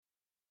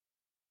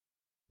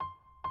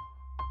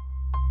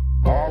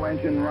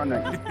engine running.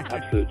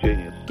 Absolute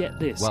genius. Get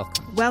this.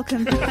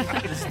 Welcome.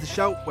 This is the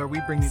show where we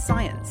bring you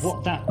Science.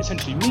 What that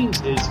essentially means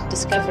is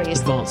discoveries,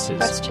 advances,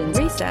 questions,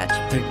 Research.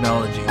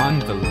 technology.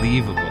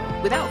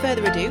 Unbelievable. Without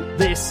further ado,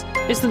 This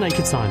is The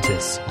Naked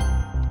Scientists.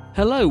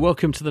 Hello,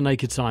 welcome to The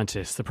Naked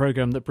Scientists, the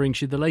programme that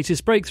brings you the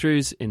latest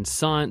breakthroughs in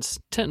science,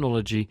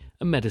 technology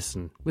and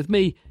medicine. With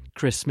me,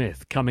 Chris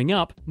Smith. Coming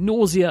up,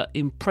 nausea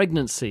in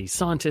pregnancy.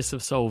 Scientists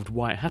have solved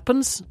why it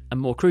happens, and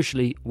more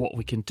crucially, what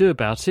we can do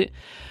about it.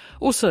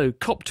 Also,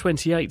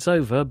 COP28's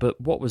over,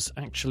 but what was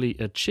actually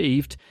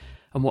achieved,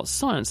 and what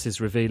science is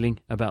revealing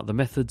about the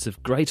methods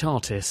of great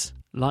artists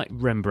like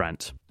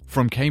Rembrandt.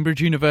 From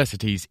Cambridge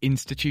University's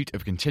Institute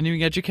of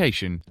Continuing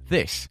Education,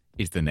 this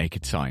is The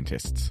Naked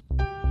Scientists.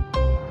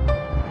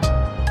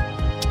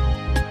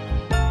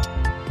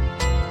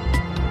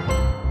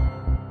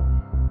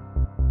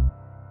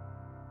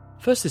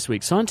 First this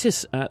week,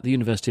 scientists at the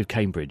University of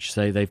Cambridge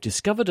say they've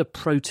discovered a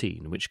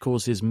protein which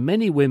causes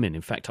many women,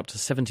 in fact up to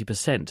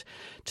 70%,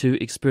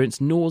 to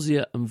experience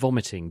nausea and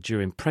vomiting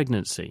during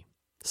pregnancy.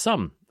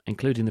 Some,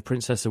 including the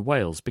Princess of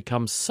Wales,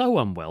 become so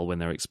unwell when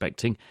they're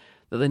expecting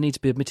that they need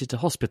to be admitted to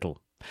hospital.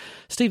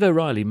 Steve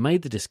O'Reilly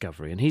made the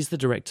discovery, and he's the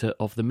director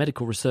of the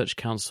Medical Research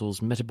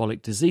Council's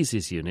Metabolic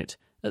Diseases Unit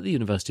at the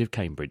University of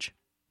Cambridge.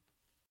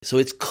 So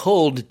it's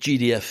called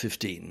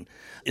GDF15.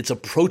 It's a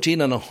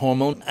protein and a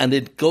hormone, and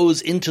it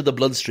goes into the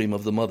bloodstream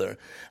of the mother,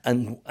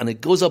 and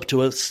it goes up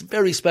to a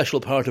very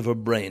special part of her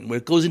brain, where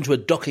it goes into a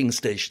docking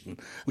station,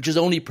 which is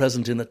only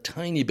present in a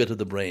tiny bit of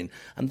the brain,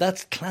 and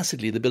that's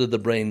classically the bit of the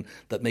brain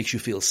that makes you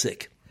feel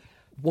sick.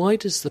 Why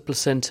does the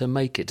placenta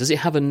make it? Does it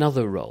have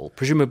another role?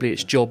 Presumably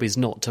its job is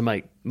not to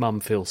make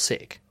mum feel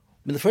sick.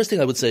 I mean, the first thing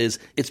I would say is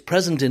it's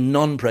present in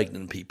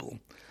non-pregnant people.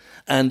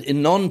 And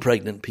in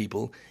non-pregnant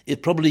people,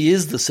 it probably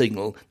is the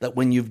signal that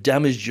when you've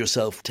damaged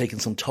yourself, taken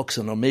some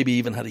toxin, or maybe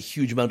even had a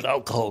huge amount of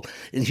alcohol,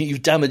 and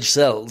you've damaged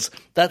cells,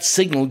 that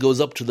signal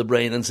goes up to the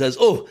brain and says,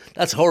 oh,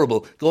 that's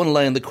horrible, go and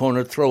lie in the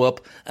corner, throw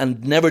up,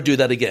 and never do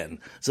that again.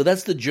 So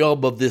that's the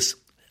job of this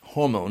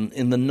hormone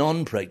in the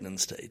non-pregnant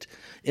state.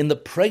 In the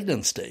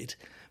pregnant state,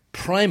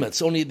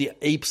 primates, only the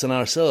apes and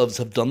ourselves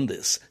have done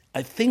this.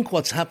 I think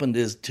what's happened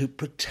is to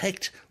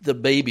protect the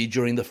baby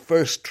during the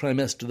first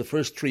trimester, the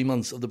first 3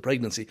 months of the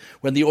pregnancy,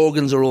 when the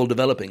organs are all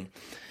developing.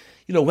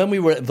 You know, when we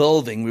were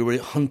evolving, we were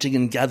hunting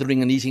and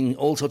gathering and eating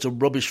all sorts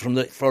of rubbish from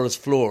the forest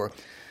floor.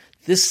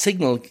 This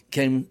signal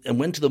came and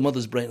went to the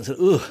mother's brain and said,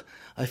 ugh,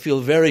 I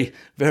feel very,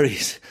 very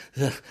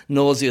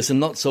nauseous and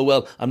not so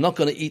well. I'm not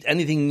going to eat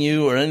anything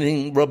new or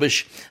anything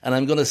rubbish, and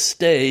I'm going to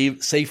stay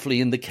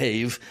safely in the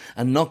cave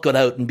and not get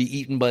out and be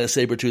eaten by a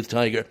saber-toothed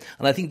tiger.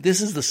 And I think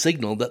this is the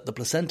signal that the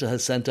placenta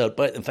has sent out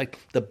by, in fact,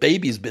 the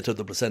baby's bit of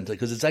the placenta,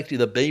 because it's actually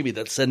the baby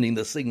that's sending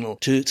the signal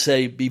to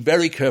say, be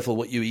very careful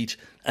what you eat.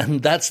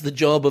 And that's the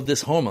job of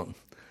this hormone.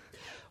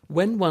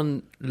 When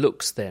one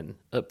looks then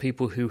at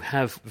people who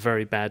have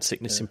very bad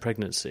sickness in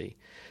pregnancy,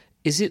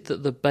 is it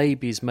that the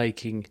baby's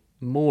making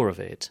more of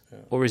it,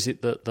 or is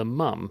it that the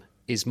mum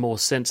is more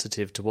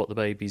sensitive to what the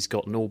baby's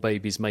got and all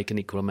babies make an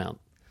equal amount?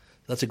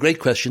 That's a great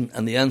question,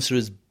 and the answer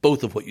is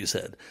both of what you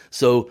said.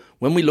 So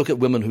when we look at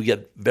women who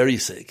get very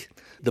sick,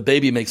 the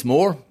baby makes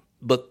more,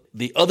 but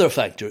the other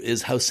factor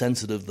is how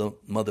sensitive the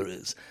mother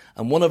is.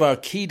 And one of our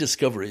key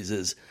discoveries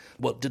is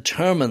what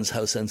determines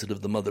how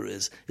sensitive the mother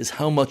is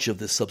how much of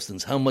this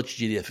substance, how much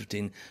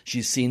GDF15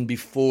 she's seen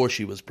before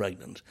she was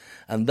pregnant.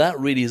 And that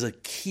really is a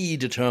key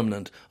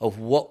determinant of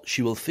what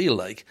she will feel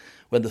like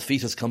when the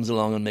fetus comes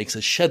along and makes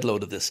a shed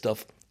load of this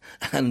stuff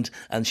and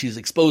she's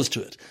exposed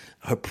to it.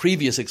 Her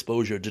previous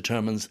exposure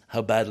determines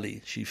how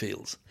badly she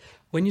feels.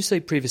 When you say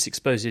previous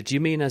exposure, do you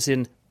mean as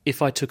in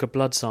if I took a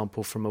blood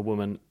sample from a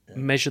woman,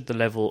 measured the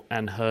level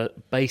and her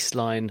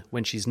baseline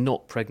when she's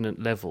not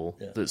pregnant level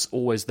that's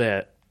always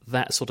there,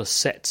 that sort of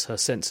sets her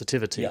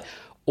sensitivity? Yeah.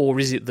 Or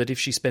is it that if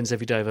she spends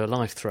every day of her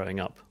life throwing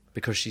up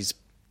because she's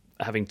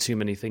having too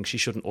many things she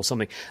shouldn't or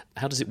something,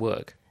 how does it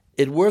work?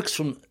 It works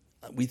from,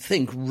 we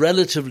think,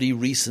 relatively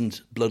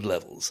recent blood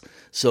levels.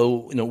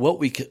 So, you know, what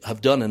we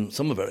have done in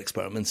some of our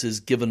experiments is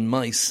given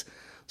mice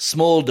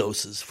small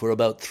doses for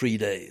about 3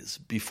 days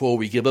before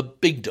we give a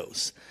big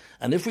dose.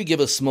 And if we give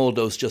a small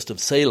dose just of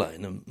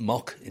saline, a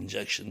mock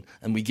injection,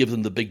 and we give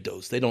them the big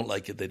dose, they don't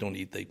like it, they don't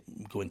eat, they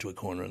go into a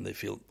corner and they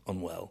feel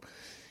unwell.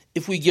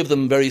 If we give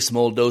them very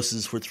small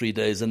doses for 3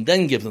 days and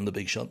then give them the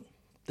big shot,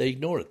 they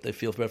ignore it. They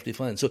feel perfectly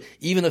fine. So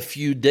even a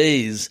few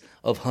days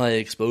of high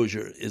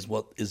exposure is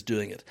what is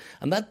doing it.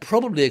 And that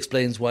probably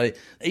explains why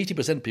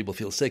 80% of people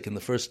feel sick in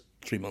the first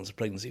 3 months of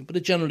pregnancy, but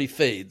it generally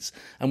fades.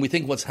 And we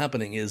think what's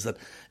happening is that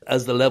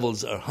as the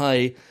levels are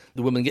high,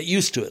 the women get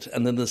used to it.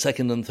 And then the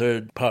second and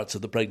third parts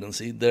of the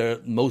pregnancy,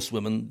 most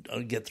women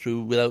get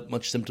through without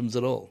much symptoms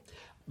at all.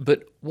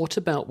 But what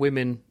about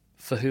women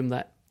for whom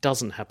that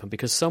doesn't happen?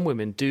 Because some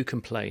women do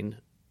complain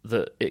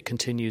that it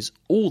continues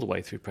all the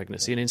way through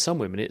pregnancy. And in some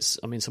women,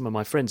 some of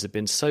my friends have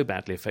been so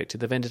badly affected,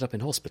 they've ended up in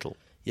hospital.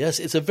 Yes,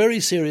 it's a very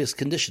serious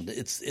condition.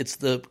 It's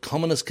the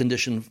commonest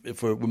condition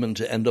for women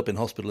to end up in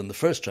hospital in the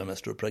first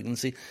trimester of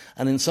pregnancy,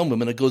 and in some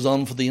women it goes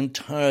on for the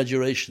entire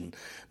duration.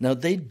 Now,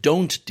 they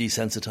don't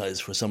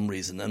desensitize for some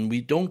reason, and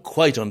we don't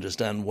quite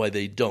understand why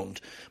they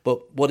don't.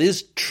 But what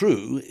is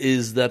true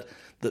is that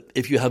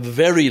if you have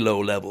very low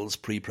levels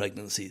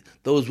pre-pregnancy,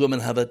 those women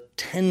have a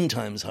 10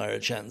 times higher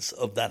chance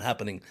of that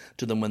happening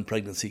to them when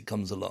pregnancy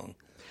comes along.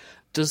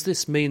 Does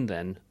this mean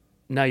then,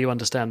 now you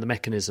understand the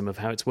mechanism of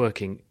how it's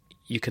working,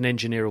 you can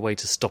engineer a way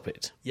to stop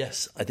it?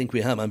 Yes, I think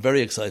we have. I'm very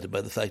excited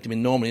by the fact.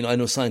 Normally, I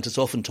know scientists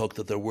often talk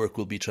that their work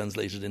will be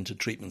translated into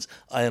treatments.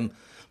 I am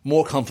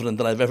more confident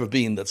than I've ever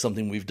been that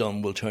something we've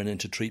done will turn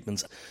into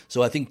treatments.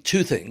 So I think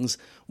two things.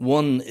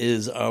 One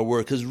is our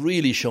work has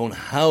really shown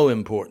how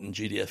important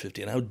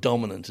GDF15 and how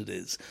dominant it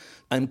is.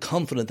 I'm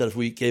confident that if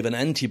we gave an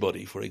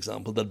antibody, for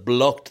example, that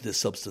blocked this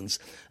substance,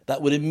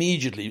 that would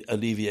immediately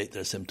alleviate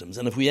their symptoms.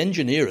 And if we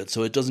engineer it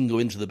so it doesn't go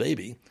into the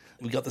baby,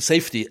 we've got the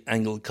safety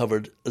angle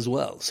covered as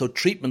well. So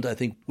treatment, I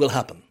think, will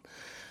happen.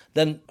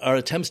 Then our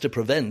attempts to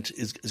prevent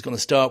is going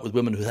to start with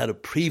women who had a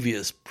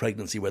previous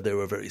pregnancy where they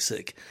were very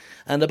sick.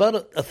 And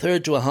about a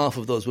third to a half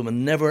of those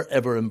women never,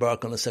 ever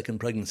embark on a second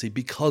pregnancy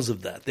because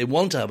of that. They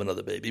want to have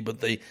another baby, but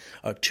they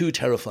are too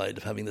terrified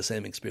of having the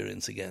same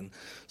experience again.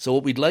 So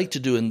what we'd like to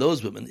do in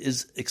those women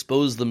is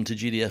expose them to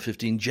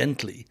GDF15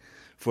 gently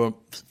for a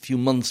few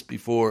months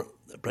before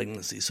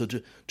pregnancy, so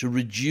to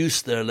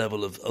reduce their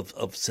level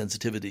of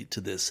sensitivity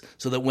to this,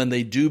 so that when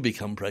they do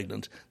become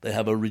pregnant, they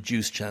have a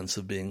reduced chance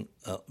of being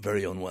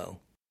very unwell.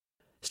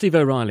 Steve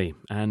O'Reilly,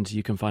 and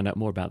you can find out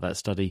more about that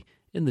study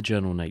in the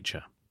journal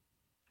Nature.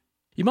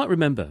 You might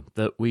remember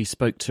that we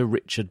spoke to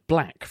Richard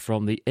Black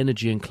from the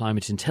Energy and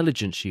Climate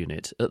Intelligence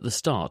Unit at the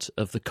start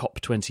of the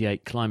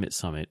COP28 Climate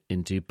Summit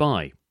in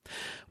Dubai.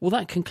 Well,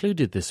 that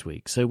concluded this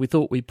week, so we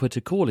thought we'd put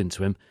a call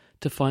into him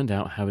to find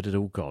out how it had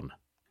all gone.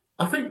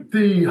 I think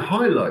the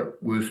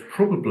highlight was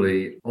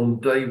probably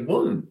on day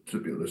one, to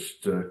be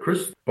honest,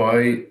 Chris,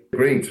 by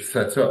agreeing to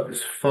set up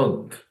this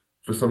fund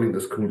for something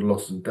that's called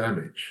loss and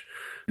damage.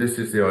 This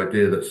is the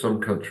idea that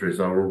some countries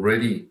are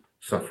already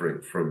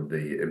suffering from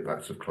the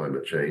impacts of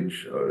climate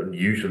change. And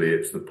usually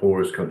it's the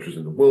poorest countries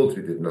in the world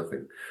who did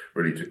nothing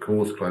really to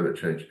cause climate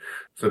change.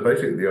 So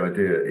basically the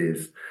idea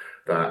is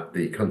that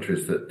the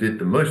countries that did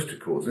the most to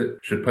cause it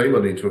should pay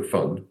money into a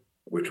fund,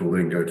 which will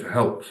then go to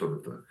help some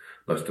of the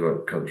less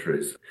developed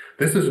countries.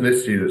 This is an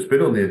issue that's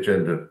been on the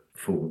agenda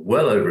for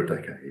well over a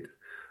decade.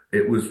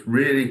 It was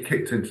really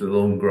kicked into the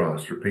long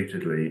grass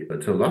repeatedly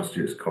until last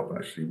year's COP,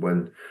 actually,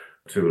 when,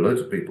 to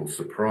loads of people's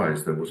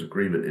surprise, there was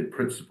agreement in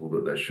principle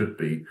that there should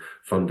be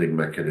funding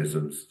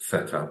mechanisms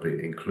set up,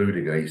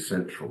 including a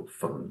central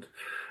fund.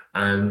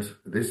 And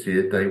this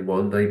year, day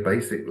one, they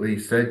basically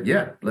said,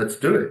 yeah, let's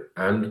do it.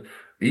 And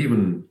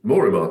even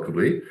more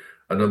remarkably,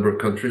 a number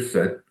of countries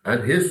said,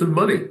 and here's some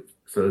money.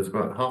 So there's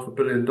about $500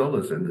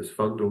 million in this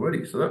fund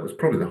already. So that was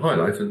probably the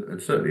highlight.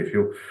 And certainly if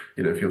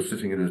you're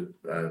sitting in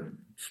a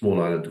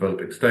small island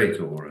developing state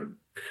or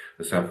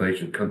a South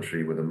Asian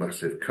country with a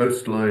massive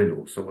coastline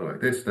or somewhere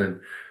like this,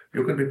 then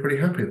you're going to be pretty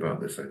happy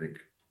about this, I think.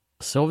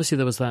 So obviously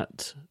there was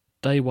that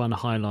day one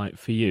highlight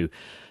for you.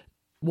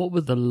 What were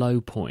the low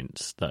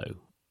points, though?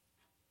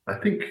 I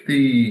think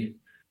the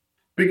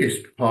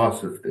biggest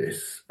part of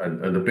this,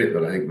 and the bit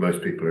that I think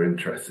most people are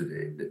interested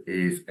in,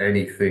 is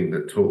anything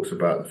that talks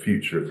about the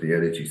future of the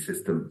energy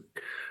system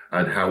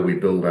and how we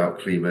build out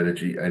clean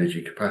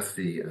energy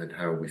capacity, and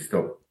how we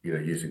stop,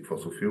 using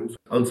fossil fuels.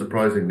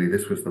 Unsurprisingly,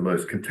 this was the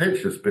most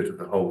contentious bit of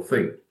the whole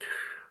thing.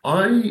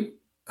 I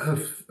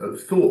have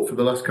thought for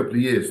the last couple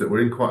of years that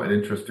we're in quite an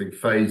interesting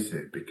phase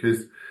here,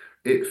 because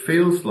it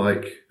feels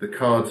like the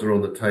cards are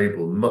on the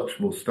table much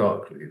more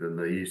starkly than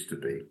they used to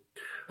be.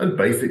 And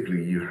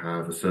basically, you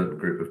have a certain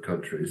group of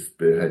countries,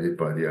 spearheaded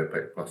by the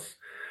OPEC Plus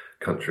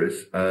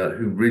countries,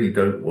 who really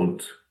don't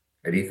want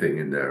anything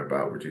in there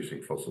about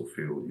reducing fossil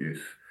fuel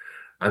use.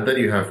 And then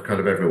you have kind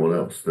of everyone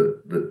else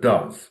that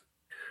does.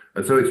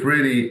 And so it's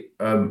really,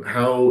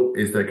 how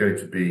is there going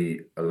to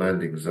be a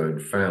landing zone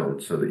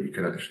found so that you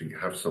can actually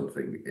have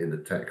something in the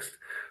text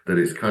that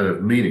is kind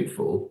of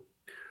meaningful,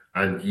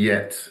 and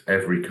yet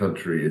every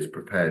country is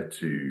prepared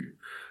to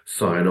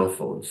sign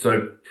off on.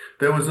 So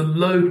there was a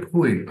low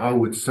point, I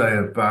would say,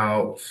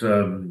 about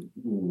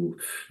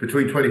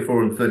between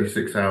 24 and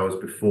 36 hours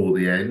before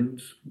the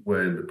end,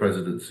 when the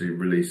presidency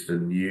released a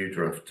new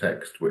draft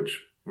text,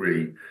 which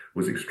really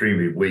was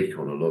extremely weak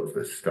on a lot of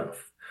this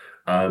stuff.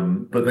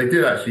 But they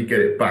did actually get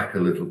it back a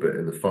little bit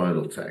in the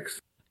final text.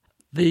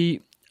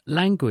 The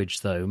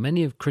language, though,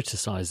 many have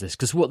criticised this,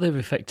 because what they've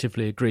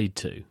effectively agreed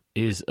to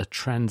is a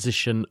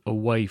transition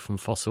away from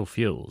fossil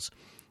fuels.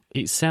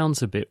 It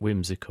sounds a bit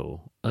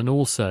whimsical, and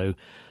also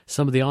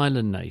some of the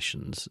island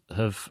nations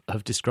have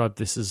described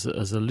this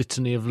as a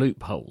litany of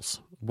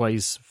loopholes,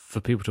 ways for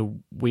people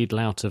to wheedle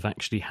out of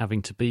actually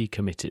having to be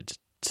committed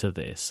to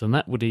this, and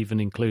that would even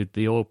include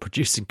the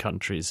oil-producing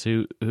countries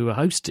who are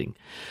hosting.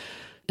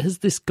 Has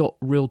this got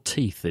real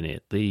teeth in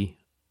it, the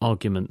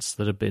arguments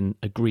that have been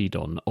agreed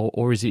on,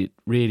 or is it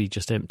really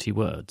just empty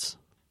words?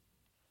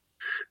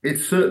 It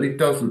certainly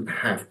doesn't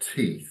have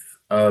teeth,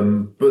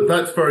 but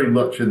that's very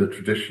much in the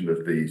tradition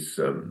of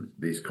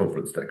these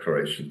conference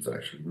declarations.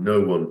 Actually,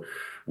 no one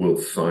will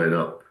sign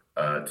up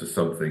to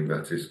something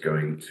that is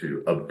going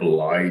to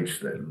oblige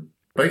them.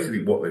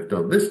 Basically, what they've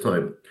done this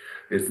time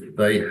is that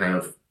they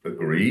have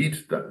agreed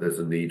that there's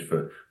a need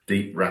for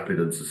deep, rapid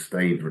and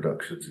sustained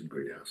reductions in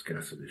greenhouse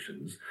gas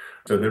emissions.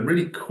 So they're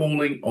really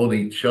calling on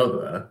each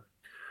other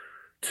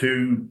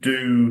to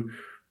do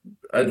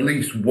at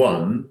least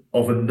one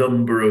of a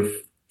number of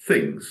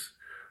things: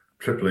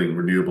 tripling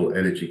renewable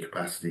energy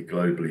capacity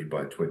globally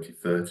by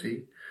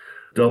 2030,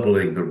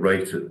 doubling the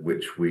rate at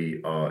which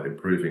we are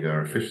improving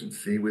our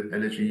efficiency with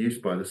energy use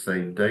by the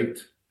same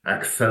date,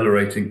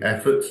 accelerating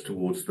efforts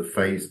towards the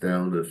phase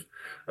down of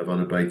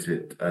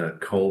unabated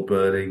coal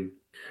burning,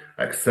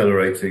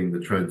 accelerating the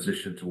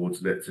transition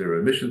towards net zero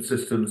emission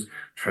systems,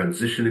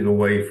 transitioning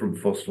away from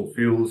fossil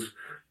fuels,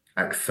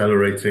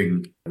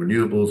 accelerating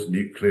renewables,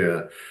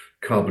 nuclear,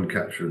 carbon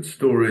capture and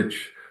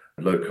storage,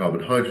 low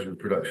carbon hydrogen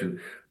production,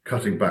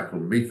 cutting back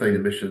on methane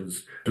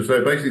emissions. So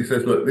it basically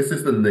says, look, this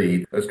is the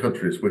need as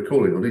countries. We're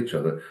calling on each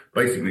other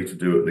basically to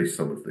do at least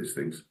some of these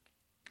things.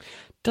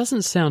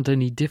 Doesn't sound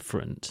any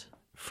different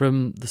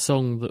from the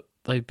song that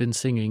they've been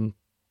singing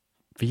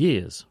for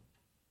years.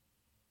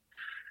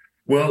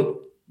 Well,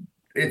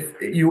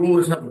 you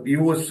always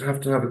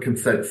have to have a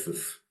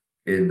consensus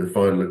in the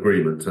final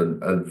agreement,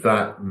 and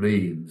that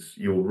means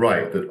you're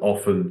right that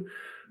often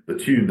the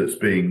tune that's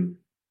being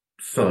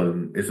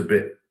sung is a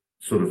bit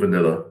sort of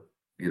vanilla.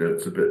 You know,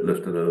 it's a bit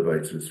lift and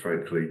elevators,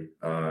 frankly,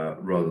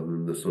 rather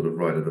than the sort of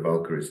Ride of the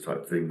Valkyries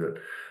type thing that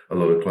a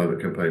lot of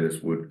climate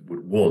campaigners would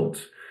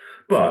want.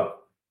 But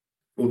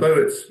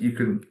although you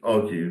can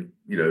argue,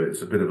 you know,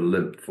 it's a bit of a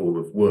limp form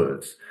of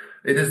words,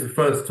 it is the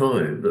first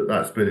time that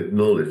that's been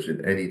acknowledged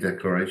in any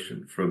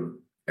declaration from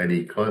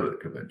any climate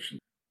convention.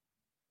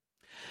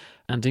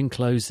 And in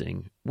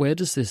closing, where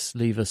does this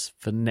leave us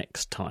for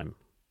next time?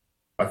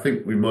 I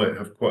think we might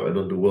have quite an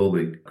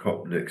underwhelming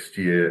COP next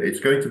year. It's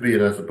going to be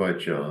in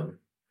Azerbaijan,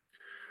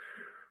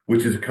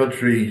 which is a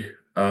country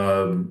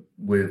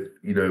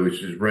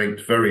which is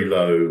ranked very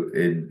low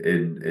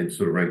in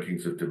sort of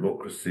rankings of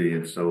democracy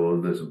and so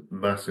on. There's a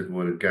massive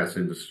oil and gas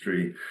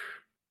industry.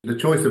 The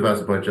choice of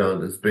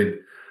Azerbaijan has been,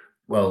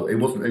 well, it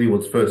wasn't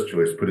anyone's first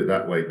choice, put it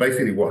that way.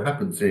 Basically, what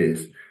happens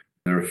is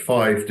there are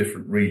 5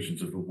 different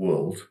regions of the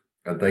world,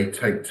 and they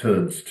take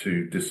turns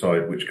to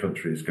decide which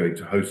country is going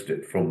to host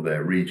it from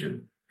their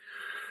region.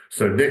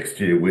 So next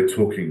year, we're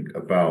talking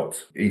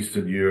about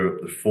Eastern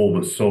Europe, the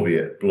former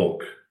Soviet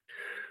bloc.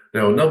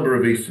 Now, a number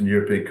of Eastern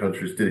European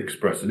countries did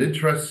express an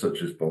interest,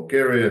 such as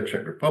Bulgaria,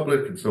 Czech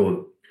Republic, and so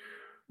on.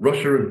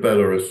 Russia and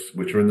Belarus,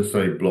 which are in the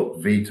same bloc,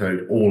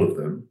 vetoed all of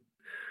them.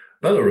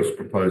 Belarus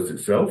proposed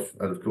itself,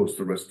 and of course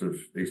the rest of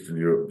Eastern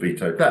Europe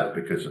vetoed that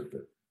because of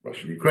the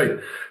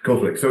Russian-Ukraine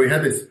conflict. So we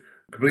had this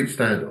complete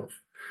standoff.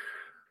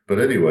 But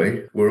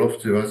anyway, we're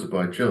off to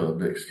Azerbaijan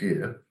next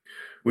year,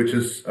 which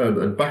is,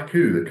 and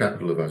Baku, the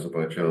capital of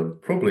Azerbaijan,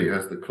 probably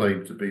has the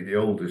claim to be the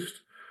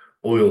oldest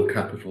oil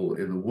capital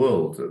in the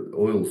world.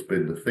 Oil's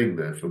been the thing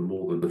there for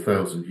more than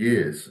 1,000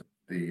 years.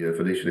 The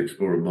Venetian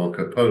explorer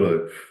Marco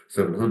Polo,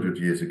 700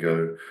 years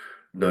ago,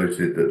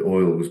 noted that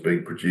oil was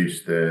being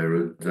produced there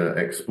and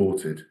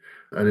exported.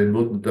 And in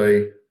modern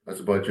day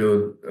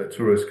Azerbaijan,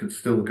 tourists can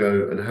still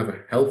go and have a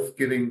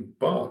health-giving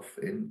bath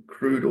in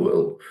crude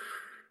oil.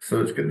 So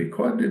it's going to be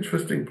quite an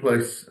interesting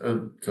place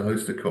to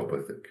host a COP,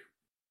 I think.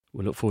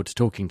 We'll look forward to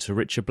talking to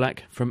Richard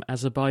Black from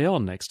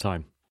Azerbaijan next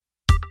time.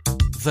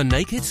 The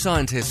Naked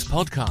Scientists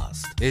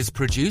podcast is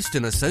produced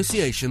in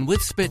association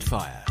with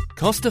Spitfire,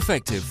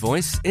 cost-effective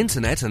voice,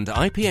 internet and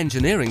IP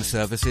engineering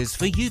services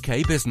for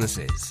UK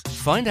businesses.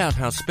 Find out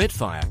how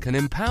Spitfire can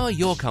empower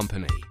your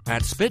company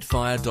at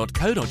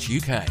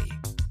spitfire.co.uk.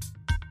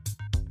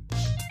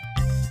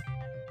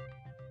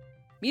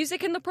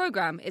 Music in the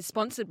programme is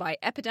sponsored by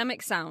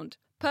Epidemic Sound,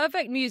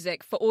 perfect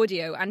music for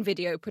audio and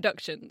video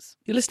productions.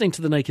 You're listening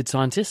to The Naked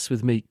Scientists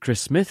with me,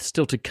 Chris Smith.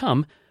 Still to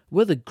come,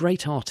 were the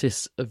great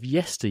artists of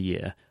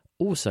yesteryear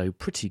also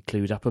pretty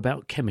clued up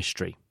about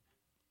chemistry?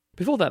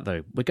 Before that,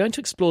 though, we're going to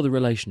explore the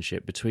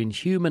relationship between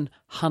human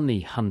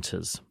honey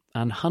hunters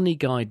and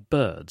honey-guide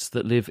birds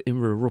that live in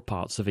rural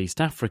parts of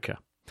East Africa.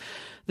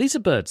 These are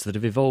birds that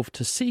have evolved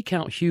to seek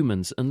out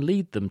humans and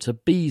lead them to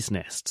bees'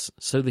 nests,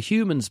 so the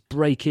humans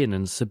break in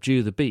and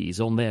subdue the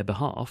bees on their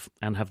behalf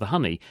and have the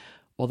honey,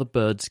 while the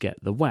birds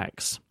get the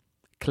wax.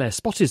 Claire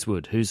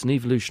Spottiswoode, who's an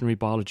evolutionary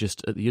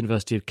biologist at the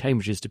University of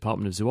Cambridge's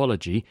Department of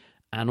Zoology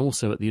and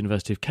also at the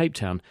University of Cape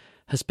Town,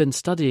 has been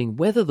studying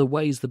whether the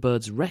ways the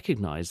birds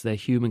recognise their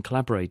human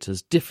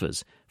collaborators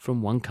differs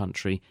from one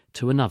country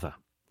to another.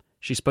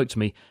 She spoke to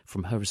me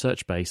from her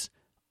research base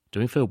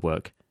doing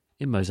fieldwork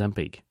in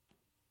Mozambique.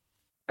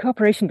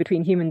 Cooperation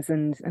between humans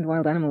and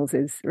wild animals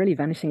is really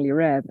vanishingly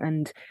rare,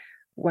 and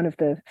one of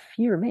the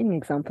few remaining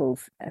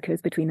examples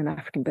occurs between an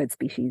African bird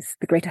species,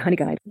 the greater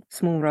honeyguide,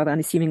 small, rather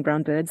unassuming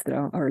brown birds that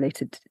are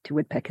related to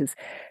woodpeckers.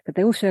 But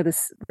they all share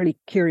this really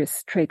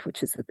curious trait,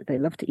 which is that they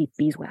love to eat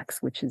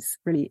beeswax, which is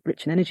really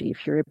rich in energy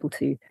if you're able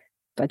to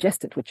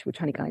digest it, which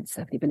honeyguides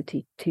have the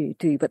ability to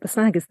do. But the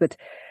snag is that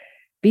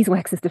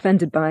beeswax is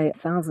defended by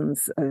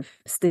thousands of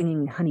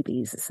stinging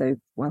honeybees. So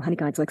while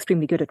honeyguides are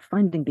extremely good at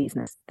finding bees'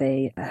 nests,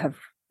 they have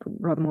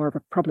rather more of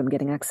a problem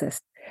getting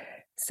access.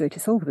 So to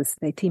solve this,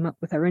 they team up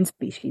with our own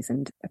species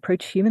and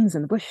approach humans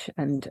in the bush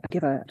and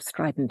give a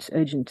strident,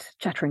 urgent,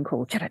 chattering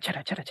call, chatter,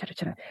 chatter, chatter, chatter,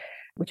 chatter,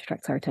 which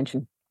attracts our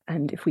attention.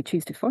 And if we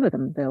choose to follow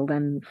them, they'll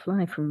then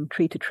fly from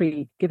tree to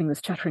tree, giving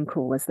this chattering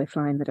call as they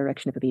fly in the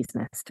direction of a bee's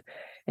nest.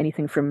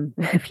 Anything from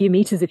a few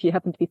meters if you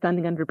happen to be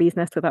standing under a bee's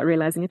nest without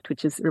realizing it,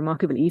 which is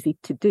remarkably easy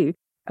to do,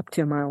 up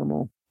to a mile or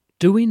more.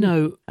 Do we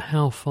know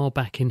how far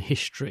back in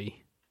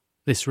history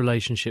this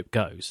relationship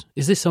goes?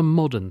 Is this a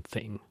modern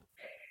thing?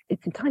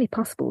 It's entirely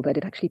possible that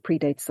it actually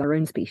predates our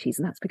own species,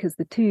 and that's because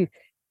the two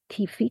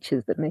key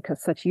features that make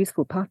us such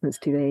useful partners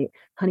to a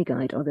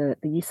honeyguide are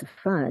the use of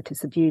fire to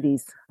subdue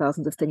these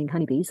thousands of stinging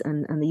honeybees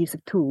and the use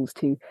of tools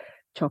to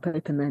chop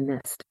open their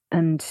nest.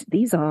 And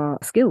these are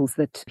skills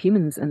that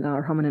humans and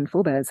our hominin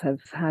forebears have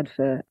had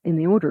for in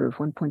the order of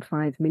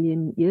 1.5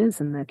 million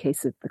years in the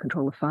case of the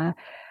control of fire,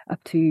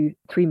 up to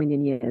 3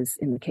 million years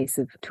in the case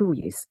of tool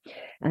use.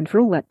 And for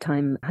all that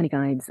time,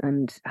 honeyguides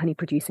and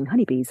honey-producing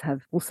honeybees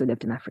have also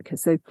lived in Africa.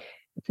 So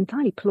it's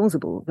entirely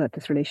plausible that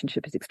this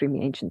relationship is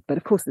extremely ancient. But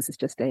of course, this is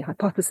just a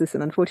hypothesis,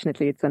 and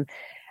unfortunately, it's an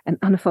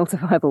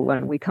unfalsifiable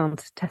one. We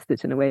can't test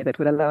it in a way that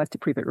would allow us to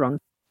prove it wrong.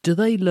 Do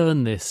they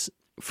learn this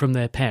from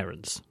their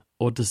parents,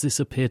 or does this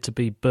appear to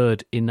be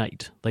bird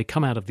innate? They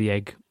come out of the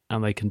egg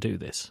and they can do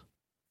this.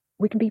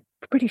 We can be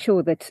pretty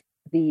sure that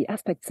the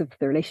aspects of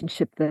the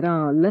relationship that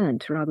are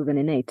learned rather than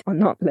innate are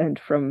not learned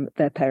from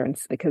their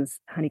parents, because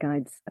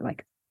honeyguides,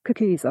 like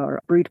cuckoos,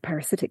 are brood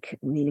parasitic,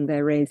 meaning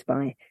they're raised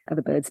by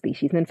other bird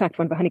species. And in fact,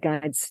 one of the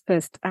honeyguides'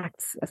 first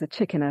acts as a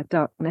chick in a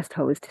dark nest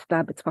hole is to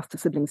stab its foster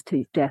siblings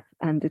to death,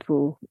 and it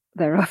will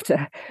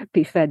thereafter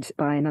be fed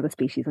by another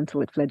species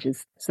until it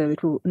fledges. So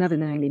it will never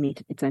knowingly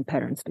meet its own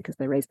parents because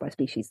they're raised by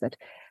species that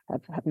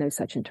have no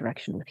such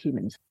interaction with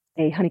humans.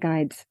 A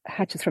honeyguide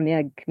hatches from the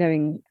egg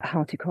knowing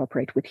how to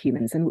cooperate with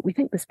humans. And we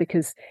think this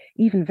because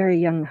even very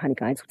young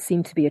honeyguides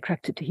seem to be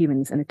attracted to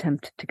humans and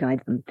attempt to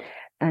guide them.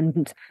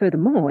 And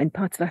furthermore, in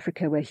parts of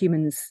Africa where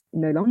humans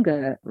no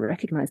longer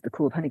recognize the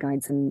call of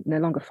honeyguides and no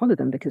longer follow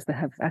them because they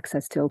have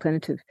access to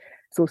alternative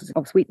sources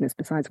of sweetness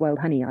besides wild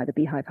honey, either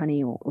beehive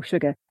honey or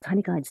sugar,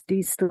 honeyguides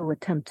do still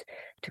attempt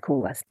to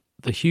call us.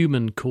 The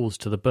human calls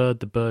to the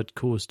bird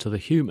calls to the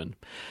human.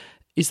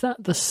 Is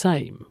that the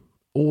same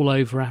all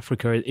over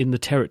Africa in the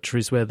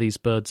territories where these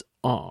birds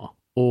are?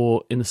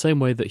 Or in the same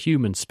way that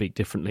humans speak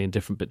differently in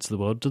different bits of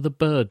the world, do the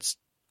birds'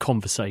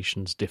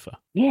 conversations differ?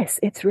 Yes,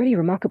 it's really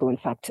remarkable, in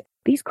fact.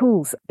 These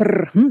calls,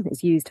 brr,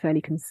 is used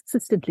fairly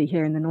consistently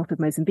here in the north of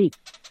Mozambique.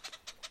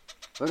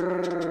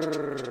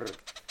 Brr.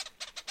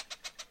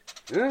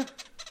 Huh?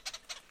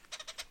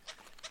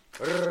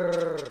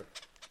 Brr.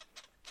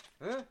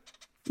 Huh?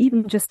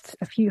 Even just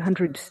a few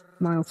hundred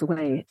miles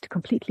away,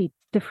 completely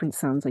different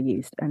sounds are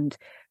used. And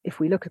if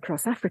we look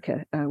across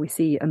Africa, we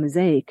see a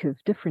mosaic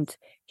of different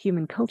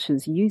human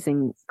cultures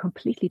using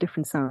completely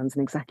different sounds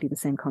in exactly the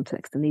same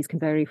context. And these can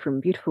vary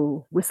from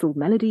beautiful whistle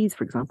melodies,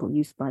 for example,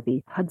 used by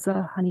the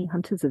Hadza honey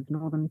hunters of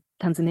northern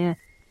Tanzania,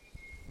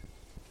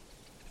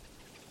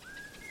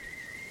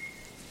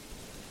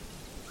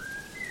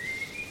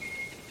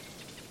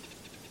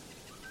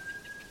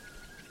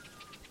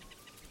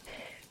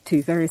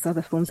 to various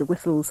other forms of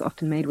whistles,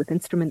 often made with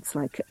instruments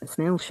like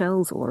snail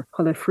shells or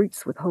hollow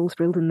fruits with holes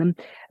drilled in them,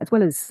 as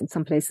well as, in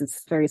some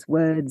places, various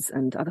words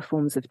and other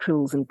forms of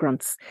trills and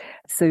grunts.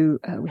 So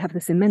we have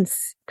this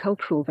immense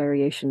cultural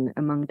variation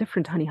among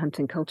different honey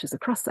hunting cultures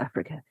across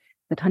Africa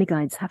that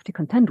honeyguides have to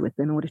contend with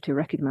in order to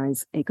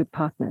recognize a good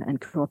partner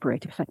and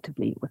cooperate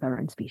effectively with our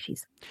own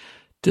species.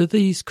 Do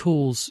these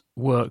calls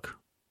work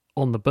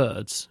on the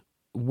birds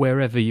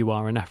wherever you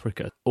are in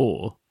Africa,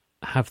 or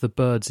have the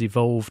birds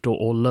evolved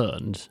or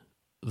learned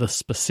the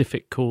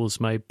specific calls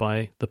made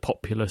by the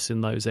populace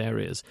in those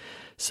areas,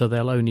 so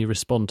they'll only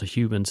respond to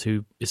humans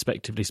who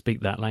effectively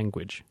speak that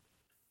language?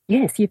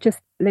 Yes, you've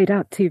just laid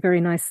out two very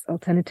nice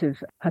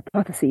alternative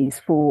hypotheses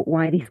for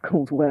why these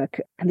calls work.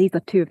 And these are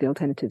two of the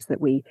alternatives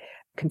that we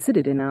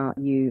considered in our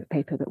new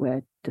paper that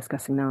we're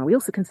discussing now. We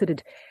also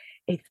considered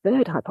a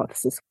third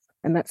hypothesis,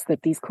 and that's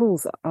that these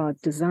calls are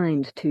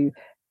designed to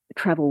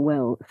travel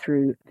well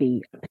through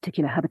the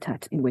particular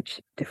habitat in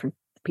which different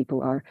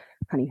people are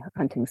honey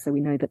hunting. So we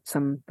know that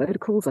some bird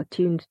calls are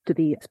tuned to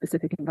the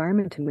specific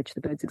environment in which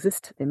the birds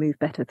exist. They move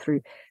better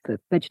through the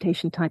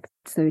vegetation type.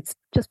 So it's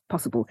just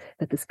possible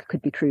that this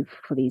could be true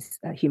for these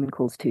human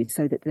calls too,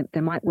 so that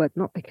they might work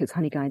not because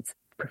honeyguides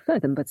prefer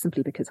them, but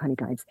simply because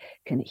honeyguides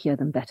can hear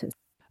them better.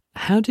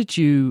 How did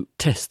you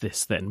test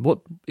this then? What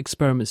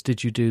experiments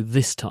did you do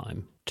this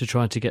time to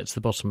try to get to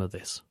the bottom of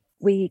this?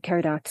 We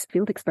carried out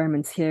field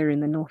experiments here in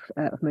the north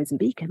of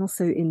Mozambique and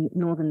also in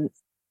northern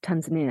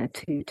Tanzania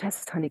to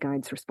test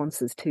Honeyguide's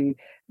responses to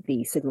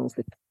the signals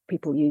that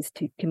people use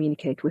to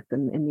communicate with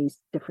them in these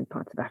different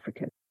parts of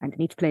Africa. And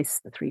in each place,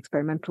 the 3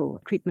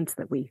 experimental treatments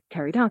that we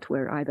carried out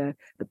were either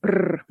the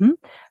brrr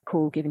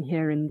call given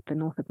here in the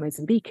north of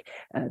Mozambique,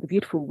 the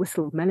beautiful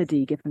whistle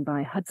melody given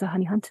by Hadza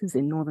honey hunters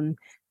in northern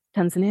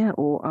Tanzania,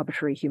 or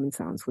arbitrary human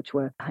sounds, which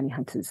were honey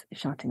hunters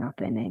shouting out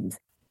their names.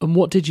 And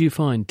what did you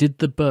find? Did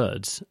the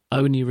birds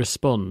only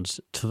respond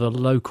to the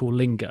local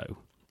lingo,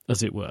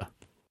 as it were?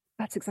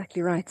 That's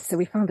exactly right. So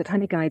we found that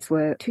honey guides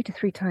were 2 to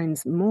 3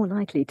 times more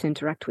likely to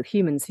interact with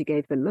humans who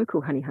gave the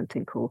local honey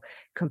hunting call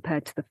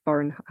compared to the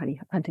foreign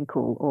honey hunting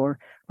call or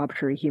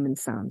arbitrary human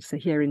sounds. So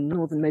here in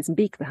northern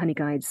Mozambique, the honey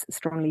guides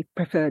strongly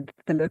preferred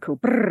the local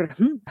brrr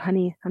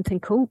honey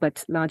hunting call,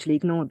 but largely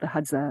ignored the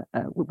Hadza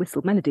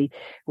whistle melody,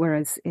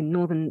 whereas in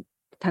northern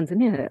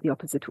Tanzania, the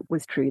opposite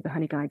was true. The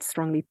honey guides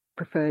strongly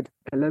preferred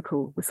the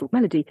local whistle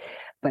melody,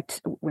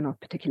 but were not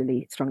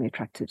particularly strongly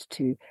attracted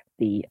to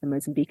the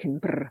Mozambican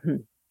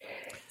brrr.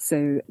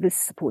 So this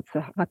supports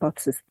the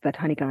hypothesis that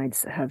honey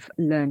guides have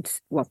learned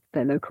what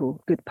their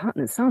local good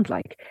partners sound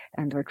like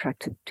and are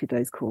attracted to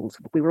those calls.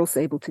 We were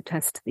also able to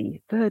test the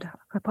third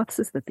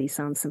hypothesis, that these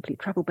sounds simply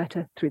travel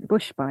better through the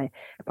bush by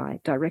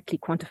directly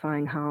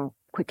quantifying how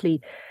quickly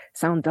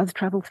sound does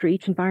travel through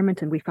each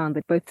environment. And we found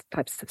that both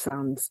types of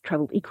sounds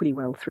traveled equally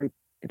well through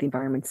the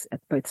environments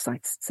at both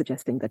sites,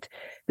 suggesting that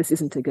this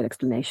isn't a good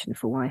explanation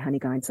for why honey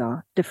guides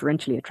are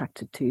differentially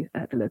attracted to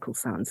the local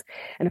sounds.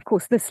 And of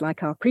course, this,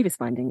 like our previous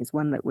finding, is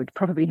one that would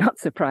probably not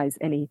surprise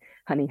any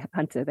honey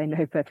hunter. They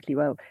know perfectly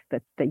well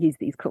that they use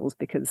these calls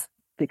because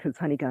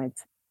honey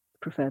guides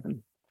prefer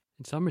them.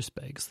 In some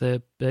respects,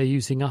 they're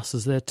using us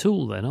as their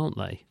tool then, aren't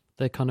they?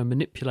 They're kind of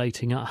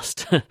manipulating us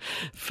to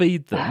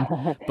feed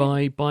them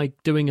by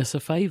doing us a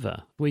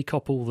favour. We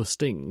cop all the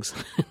stings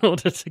in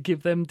order to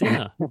give them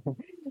dinner.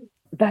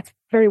 That's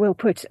very well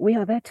put. We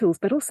are their tools,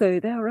 but also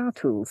they are our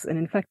tools. And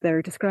in fact,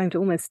 they're described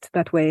almost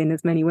that way in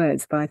as many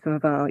words by some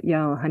of our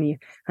Yao honey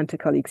hunter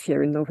colleagues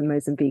here in northern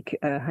Mozambique.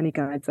 Honey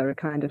guides are a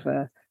kind of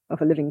a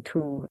living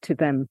tool to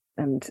them.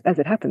 And as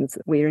it happens,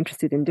 we're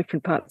interested in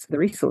different parts of the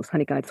resource.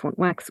 Honey guides want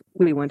wax,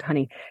 we want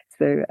honey.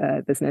 So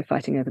there's no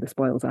fighting over the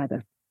spoils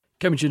either.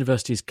 Cambridge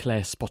University's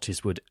Claire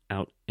Spottiswoode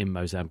out in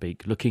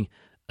Mozambique looking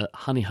at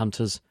honey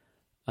hunters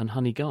and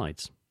honey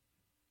guides.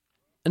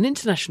 An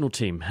international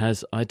team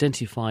has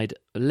identified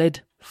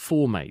lead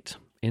formate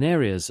in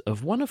areas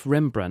of one of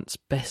Rembrandt's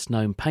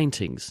best-known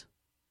paintings,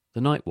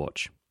 The Night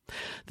Watch.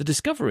 The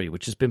discovery,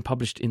 which has been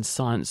published in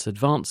Science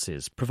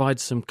Advances,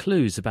 provides some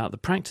clues about the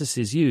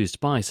practices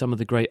used by some of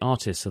the great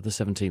artists of the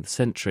 17th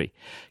century.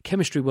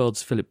 Chemistry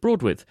World's Philip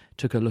Broadwith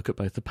took a look at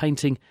both the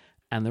painting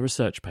and the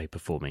research paper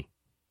for me.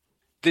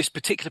 This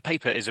particular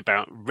paper is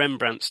about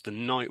Rembrandt's The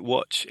Night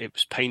Watch. It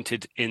was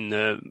painted in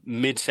the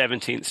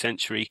mid-17th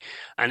century,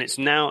 and it's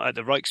now at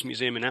the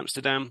Rijksmuseum in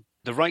Amsterdam.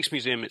 The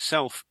Rijksmuseum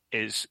itself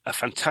is a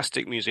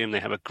fantastic museum. They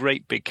have a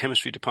great big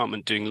chemistry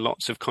department doing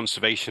lots of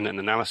conservation and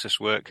analysis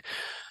work.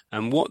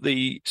 And what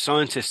the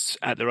scientists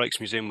at the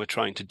Rijksmuseum were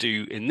trying to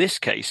do in this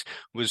case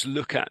was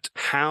look at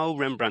how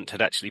Rembrandt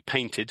had actually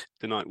painted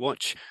The Night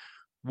Watch.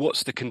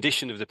 What's the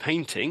condition of the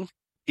painting?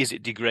 Is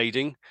it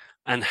degrading?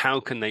 And how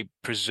can they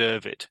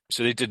preserve it?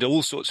 So they did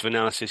all sorts of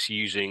analysis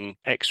using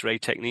X-ray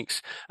techniques,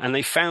 and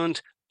they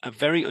found a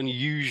very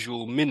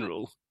unusual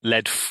mineral,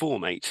 lead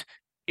formate,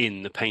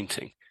 in the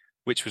painting,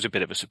 which was a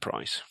bit of a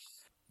surprise.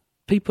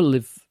 People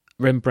of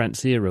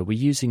Rembrandt's era were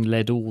using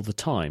lead all the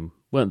time,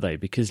 weren't they?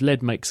 Because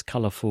lead makes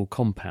colourful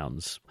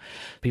compounds.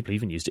 People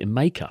even used it in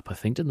makeup, I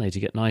think, didn't they, to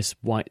get nice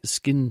white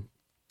skin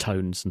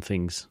tones and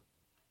things.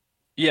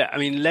 Yeah, I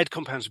mean, lead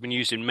compounds have been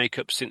used in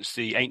makeup since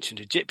the ancient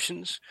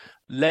Egyptians.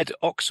 Lead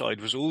oxide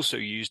was also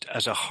used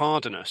as a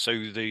hardener. So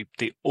the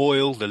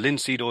oil, the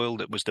linseed oil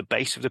that was the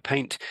base of the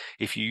paint,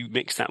 if you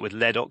mix that with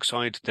lead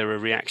oxide, there are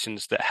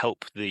reactions that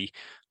help the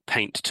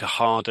paint to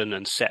harden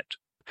and set.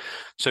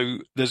 So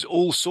there's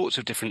all sorts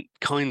of different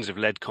kinds of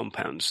lead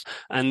compounds,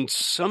 and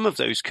some of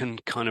those can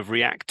kind of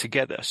react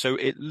together. So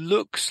it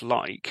looks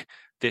like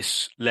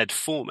this lead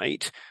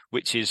formate,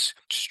 which is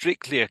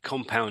strictly a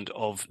compound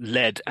of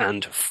lead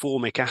and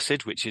formic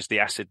acid, which is the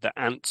acid that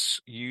ants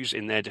use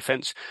in their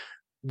defense,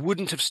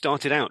 wouldn't have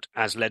started out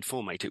as lead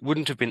formate. It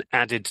wouldn't have been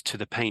added to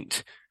the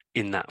paint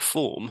in that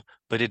form,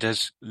 but it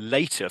has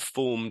later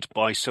formed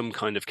by some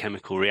kind of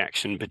chemical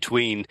reaction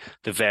between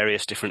the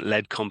various different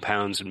lead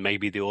compounds and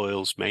maybe the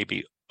oils,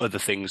 maybe other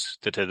things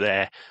that are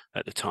there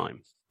at the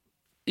time.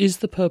 Is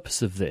the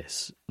purpose of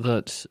this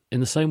that,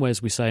 in the same way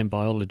as we say in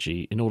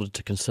biology, in order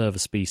to conserve a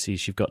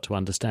species, you've got to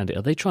understand it?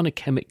 Are they trying to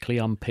chemically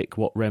unpick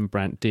what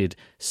Rembrandt did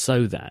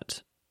so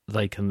that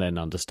they can then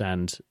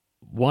understand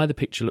why the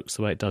picture looks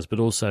the way it does, but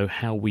also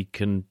how we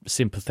can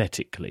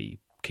sympathetically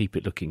keep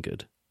it looking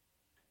good?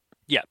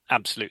 Yeah,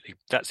 absolutely.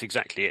 That's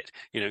exactly it.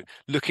 You know,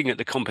 looking at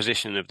the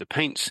composition of the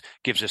paints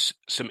gives us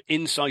some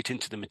insight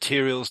into the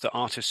materials that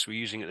artists were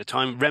using at the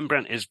time.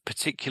 Rembrandt is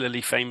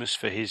particularly famous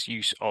for his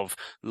use of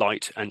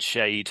light and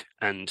shade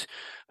and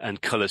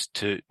colours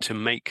to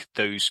make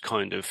those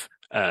kind of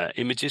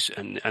images,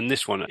 and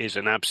this one is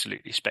an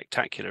absolutely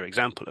spectacular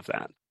example of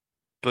that.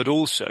 But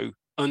also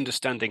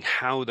understanding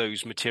how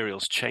those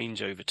materials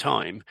change over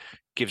time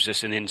gives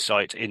us an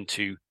insight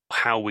into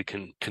how we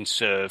can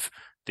conserve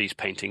these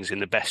paintings in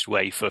the best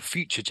way for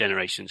future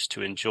generations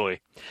to enjoy.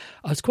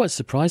 I was quite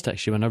surprised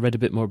actually when I read a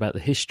bit more about the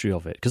history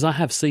of it, because I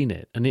have seen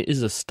it and it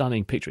is a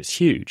stunning picture. It's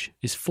huge.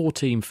 It's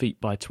 14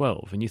 feet by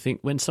 12. And you think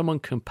when someone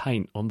can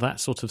paint on that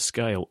sort of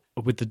scale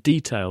with the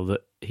detail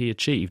that he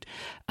achieved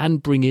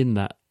and bring in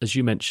that, as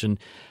you mentioned,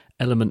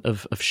 element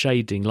of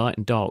shading, light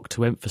and dark,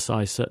 to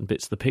emphasise certain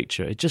bits of the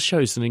picture, it just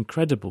shows an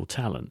incredible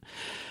talent.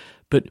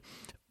 But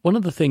one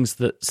of the things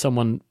that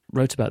someone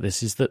wrote about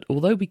this is that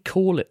although we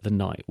call it the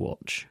Night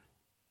Watch,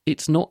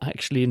 it's not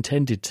actually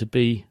intended to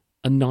be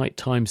a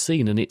nighttime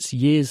scene, and it's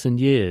years and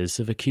years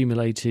of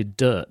accumulated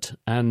dirt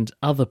and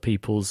other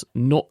people's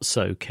not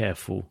so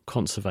careful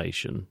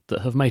conservation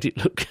that have made it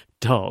look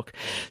dark.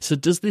 So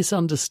does this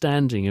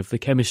understanding of the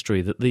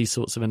chemistry that these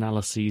sorts of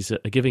analyses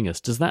are giving us,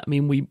 does that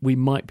mean we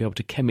might be able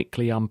to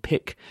chemically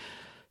unpick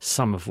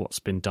some of what's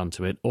been done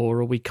to it, or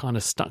are we kind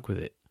of stuck with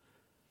it?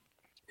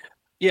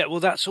 Yeah,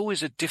 well, that's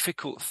always a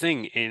difficult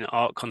thing in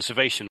art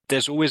conservation.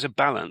 There's always a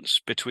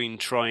balance between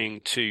trying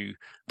to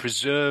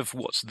preserve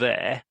what's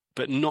there,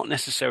 but not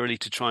necessarily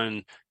to try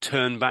and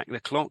turn back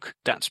the clock.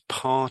 That's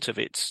part of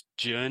its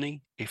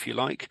journey, if you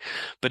like.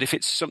 But if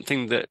it's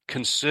something that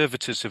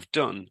conservators have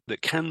done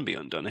that can be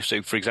undone, if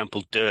so, for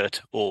example,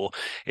 dirt, or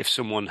if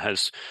someone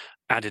has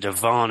added a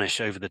varnish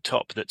over the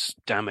top that's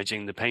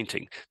damaging the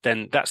painting,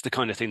 then that's the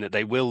kind of thing that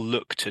they will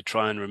look to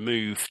try and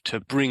remove to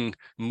bring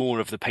more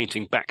of the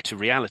painting back to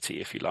reality,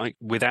 if you like,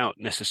 without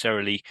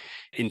necessarily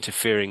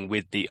interfering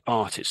with the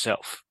art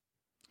itself.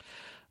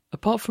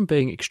 Apart from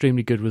being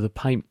extremely good with a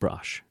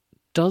paintbrush,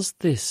 does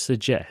this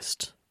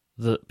suggest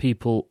that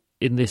people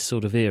in this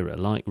sort of era,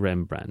 like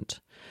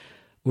Rembrandt,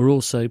 were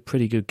also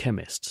pretty good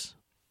chemists?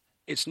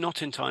 It's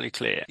not entirely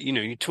clear. You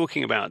know, you're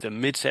talking about the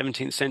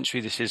mid-17th century.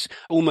 This is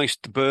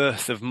almost the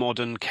birth of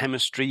modern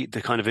chemistry,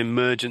 the kind of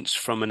emergence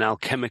from an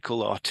alchemical,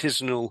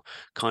 artisanal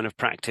kind of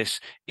practice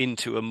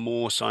into a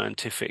more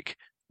scientific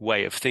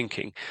way of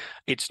thinking.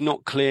 It's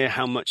not clear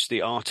how much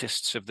the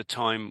artists of the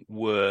time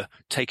were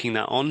taking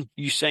that on.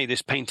 You say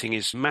this painting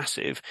is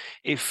massive.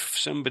 If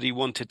somebody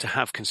wanted to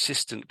have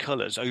consistent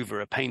colours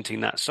over a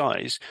painting that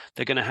size,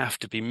 they're going to have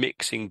to be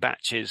mixing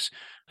batches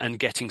and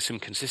getting some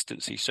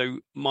consistency. So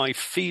my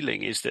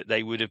feeling is that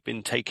they would have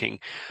been taking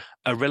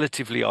a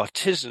relatively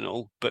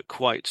artisanal but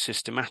quite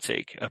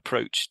systematic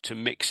approach to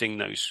mixing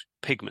those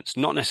pigments,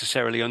 not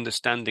necessarily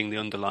understanding the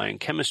underlying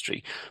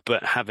chemistry,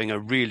 but having a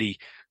really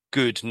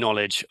good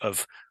knowledge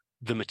of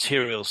the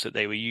materials that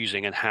they were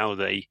using and how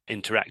they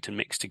interact and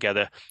mix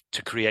together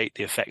to create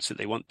the effects that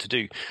they want to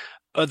do.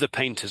 Other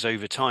painters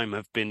over time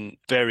have been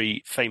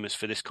very famous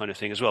for this kind of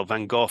thing as well.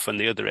 Van Gogh and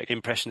the other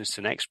Impressionists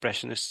and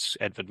Expressionists,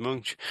 Edvard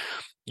Munch,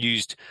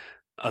 used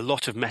a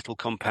lot of metal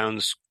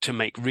compounds to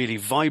make really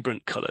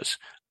vibrant colours.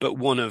 But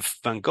one of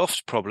Van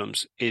Gogh's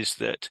problems is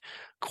that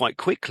quite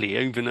quickly,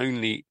 even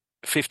only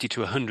 50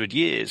 to 100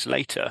 years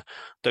later,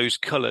 those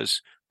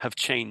colours have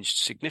changed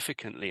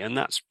significantly, and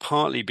that's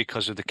partly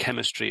because of the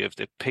chemistry of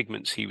the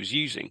pigments he was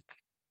using.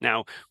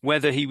 Now,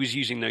 whether he was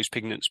using those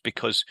pigments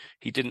because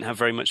he didn't have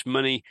very much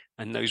money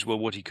and those were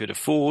what he could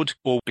afford,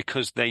 or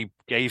because they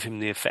gave him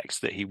the effects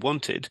that he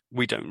wanted,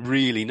 we don't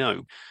really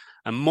know.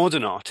 And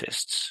modern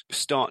artists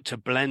start to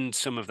blend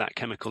some of that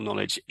chemical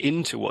knowledge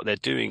into what they're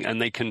doing,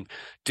 and they can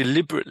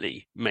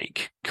deliberately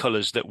make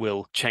colours that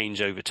will change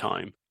over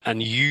time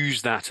and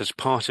use that as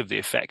part of the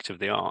effect of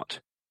the art.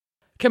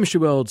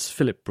 Chemistry World's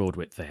Philip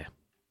Broadwick there.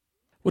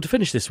 Well, to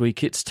finish this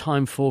week, it's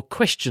time for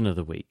Question of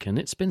the Week, and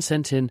it's been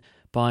sent in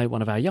by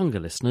one of our younger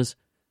listeners,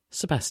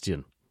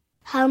 Sebastian.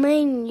 How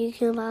many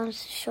nuclear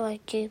bombs destroy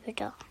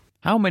Jupiter?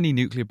 How many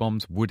nuclear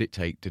bombs would it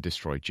take to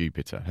destroy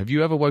Jupiter? Have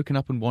you ever woken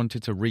up and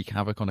wanted to wreak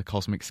havoc on a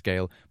cosmic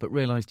scale, but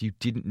realised you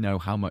didn't know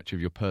how much of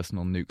your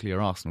personal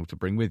nuclear arsenal to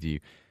bring with you?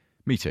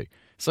 Me too.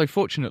 So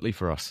fortunately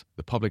for us,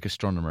 the public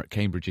astronomer at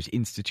Cambridge's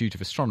Institute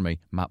of Astronomy,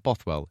 Matt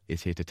Bothwell,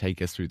 is here to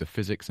take us through the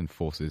physics and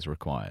forces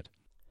required.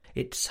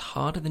 It's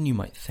harder than you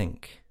might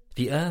think.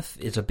 The Earth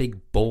is a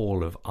big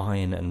ball of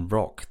iron and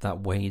rock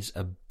that weighs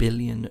 1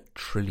 billion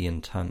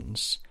trillion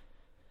tons.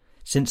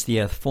 Since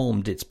the Earth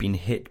formed, it's been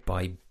hit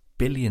by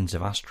billions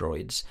of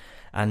asteroids,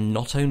 and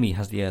not only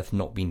has the Earth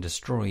not been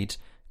destroyed,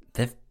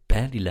 they've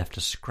barely left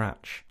a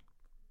scratch.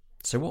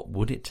 So what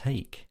would it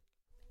take?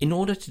 In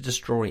order to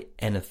destroy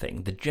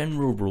anything, the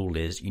general rule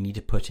is you need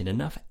to put in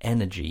enough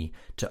energy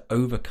to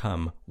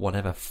overcome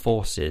whatever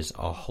forces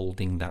are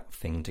holding that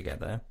thing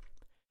together.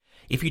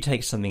 If you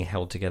take something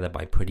held together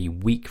by pretty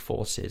weak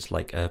forces,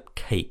 like a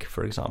cake,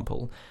 for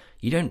example,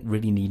 you don't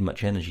really need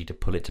much energy to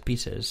pull it to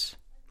pieces.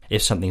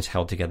 If something's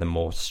held together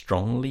more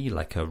strongly,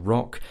 like a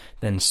rock,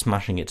 then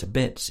smashing it to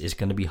bits is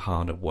going to be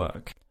harder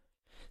work.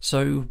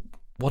 So,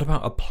 what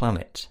about a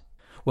planet?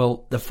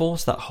 Well, the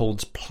force that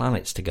holds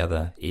planets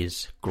together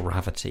is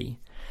gravity.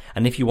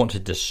 And if you want to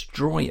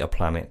destroy a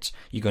planet,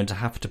 you're going to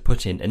have to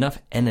put in enough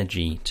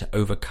energy to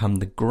overcome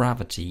the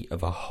gravity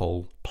of a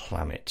whole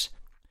planet.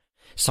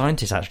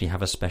 Scientists actually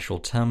have a special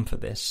term for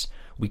this.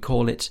 We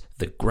call it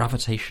the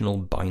gravitational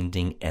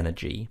binding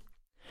energy.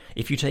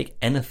 If you take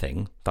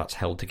anything that's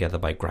held together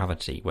by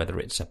gravity, whether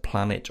it's a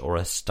planet or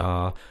a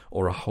star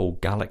or a whole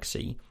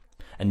galaxy,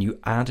 and you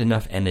add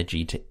enough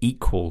energy to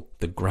equal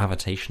the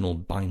gravitational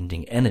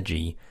binding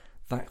energy,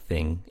 that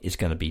thing is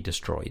going to be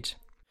destroyed.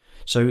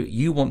 So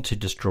you want to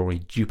destroy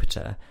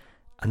Jupiter,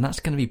 and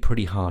that's going to be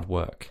pretty hard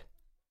work.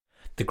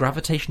 The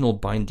gravitational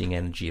binding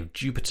energy of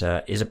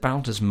Jupiter is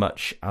about as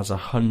much as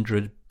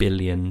 100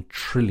 billion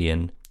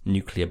trillion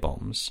nuclear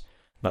bombs.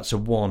 That's a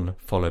 1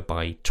 followed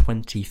by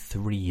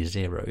 23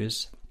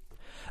 zeros.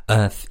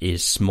 Earth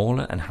is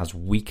smaller and has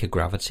weaker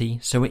gravity,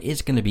 so it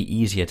is going to be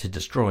easier to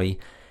destroy.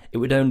 It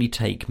would only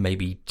take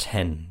maybe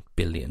 10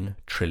 billion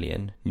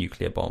trillion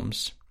nuclear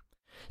bombs.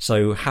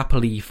 So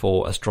happily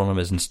for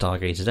astronomers and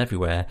stargazers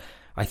everywhere,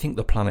 I think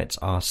the planets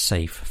are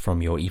safe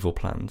from your evil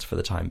plans for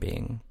the time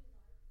being.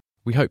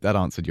 We hope that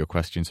answered your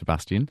question,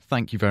 Sebastian.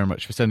 Thank you very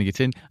much for sending it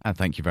in, and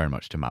thank you very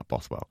much to Matt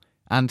Bothwell.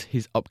 And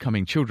his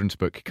upcoming children's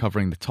book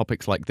covering the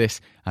topics like this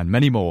and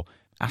many more,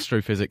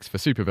 Astrophysics for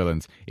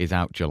Supervillains, is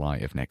out July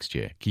of next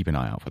year. Keep an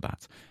eye out for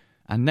that.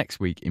 And next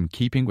week, in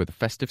keeping with the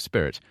festive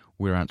spirit,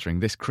 we're answering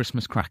this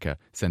Christmas cracker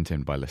sent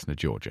in by listener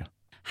Georgia.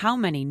 How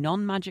many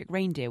non-magic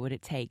reindeer would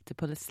it take to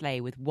pull a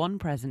sleigh with one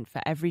present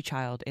for every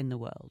child in the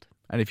world?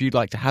 And if you'd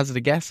like to hazard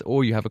a guess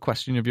or you have a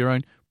question of your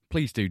own,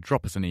 please do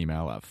drop us an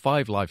email at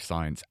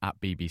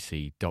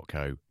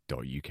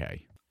 5lifescience@bbc.co.uk.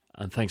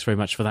 And thanks very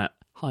much for that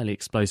highly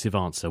explosive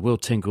answer. Will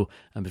Tingle,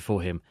 and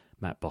before him,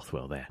 Matt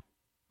Bothwell there.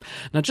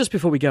 Now, just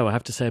before we go, I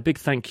have to say a big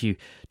thank you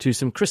to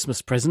some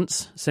Christmas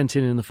presents sent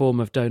in the form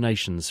of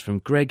donations from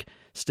Greg,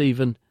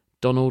 Stephen,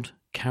 Donald,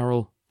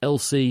 Carol,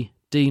 Elsie,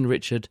 Dean,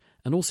 Richard,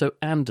 and also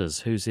Anders,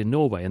 who's in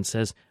Norway and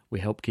says we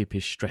help keep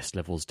his stress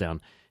levels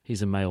down.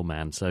 He's a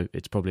mailman, so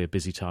it's probably a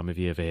busy time of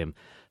year for him.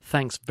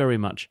 Thanks very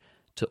much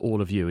to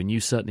all of you, and you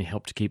certainly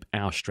help to keep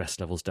our stress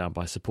levels down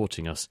by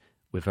supporting us.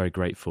 We're very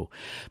grateful.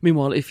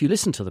 Meanwhile, if you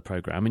listen to the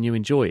programme and you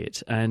enjoy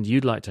it and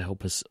you'd like to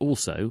help us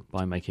also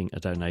by making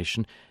a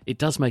donation, it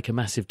does make a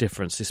massive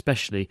difference,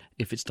 especially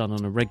if it's done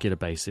on a regular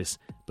basis.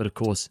 But of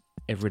course,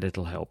 every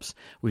little helps.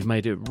 We've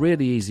made it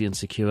really easy and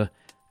secure.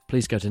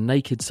 Please go to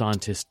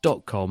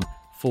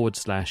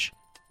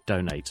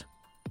nakedscientist.com/donate.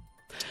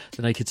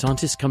 The Naked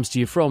Scientist comes to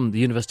you from the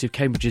University of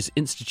Cambridge's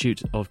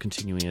Institute of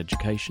Continuing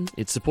Education.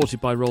 It's supported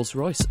by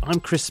Rolls-Royce.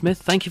 I'm Chris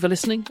Smith. Thank you for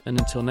listening, and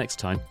until next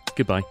time,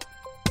 goodbye.